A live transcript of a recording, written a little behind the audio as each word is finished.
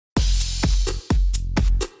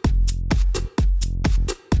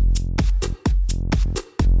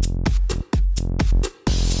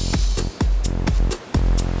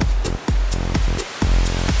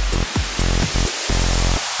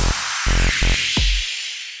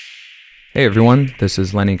Hey everyone, this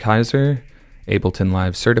is Lenny Kiser, Ableton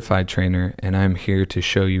Live certified trainer, and I'm here to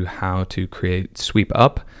show you how to create sweep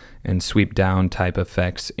up and sweep down type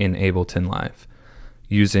effects in Ableton Live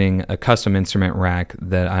using a custom instrument rack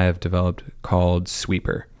that I have developed called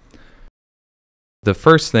Sweeper. The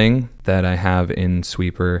first thing that I have in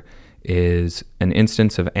Sweeper is an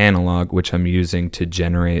instance of analog which I'm using to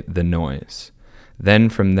generate the noise. Then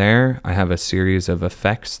from there, I have a series of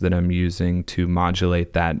effects that I'm using to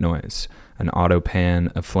modulate that noise. An auto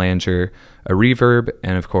pan, a flanger, a reverb,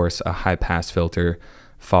 and of course a high pass filter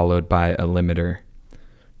followed by a limiter.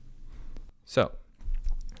 So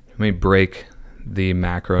let me break the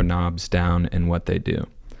macro knobs down and what they do.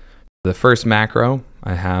 The first macro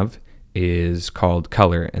I have is called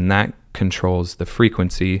color, and that controls the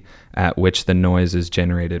frequency at which the noise is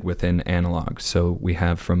generated within analog. So we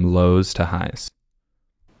have from lows to highs.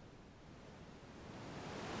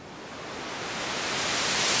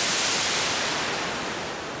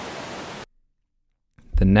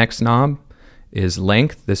 The next knob is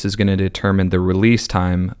length. This is going to determine the release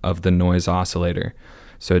time of the noise oscillator.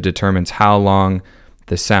 So it determines how long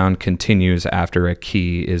the sound continues after a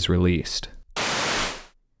key is released.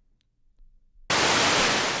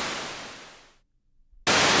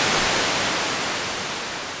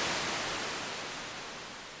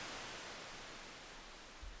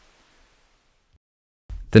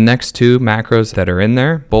 The next two macros that are in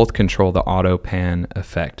there both control the auto pan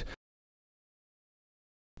effect.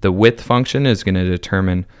 The width function is going to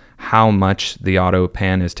determine how much the auto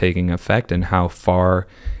pan is taking effect and how far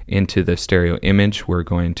into the stereo image we're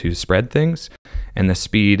going to spread things. And the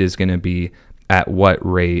speed is going to be at what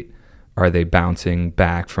rate are they bouncing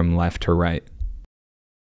back from left to right.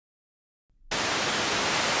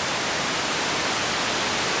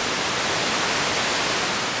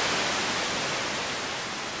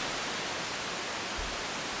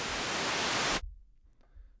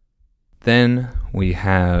 Then we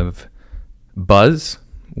have buzz,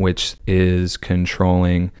 which is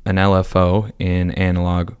controlling an LFO in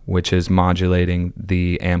analog, which is modulating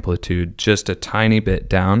the amplitude just a tiny bit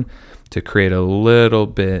down to create a little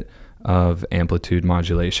bit of amplitude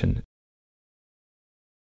modulation.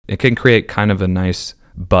 It can create kind of a nice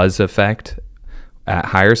buzz effect at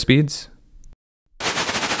higher speeds.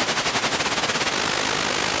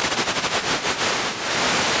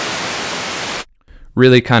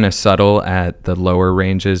 Really kind of subtle at the lower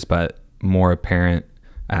ranges, but more apparent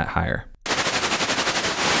at higher.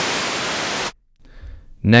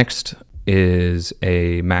 Next is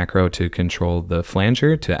a macro to control the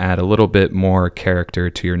flanger to add a little bit more character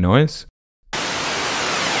to your noise.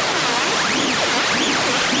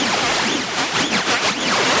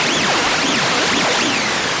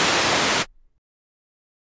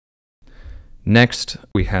 Next,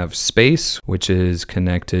 we have space, which is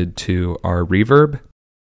connected to our reverb.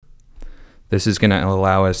 This is going to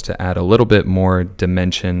allow us to add a little bit more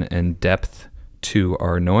dimension and depth to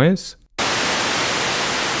our noise.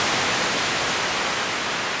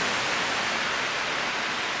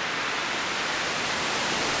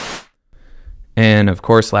 And of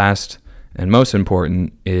course, last and most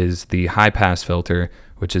important is the high pass filter,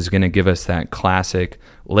 which is going to give us that classic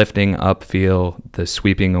lifting up feel, the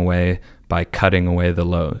sweeping away by cutting away the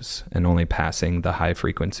lows and only passing the high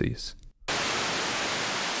frequencies.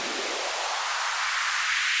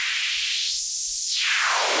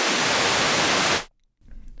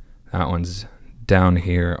 That one's down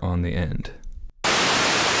here on the end.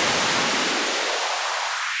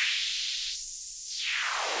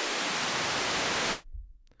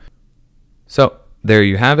 So there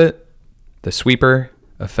you have it, the sweeper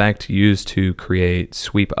effect used to create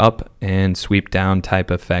sweep up and sweep down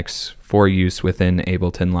type effects for use within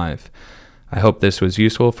Ableton Live. I hope this was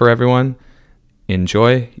useful for everyone.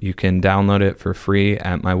 Enjoy. You can download it for free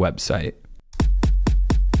at my website.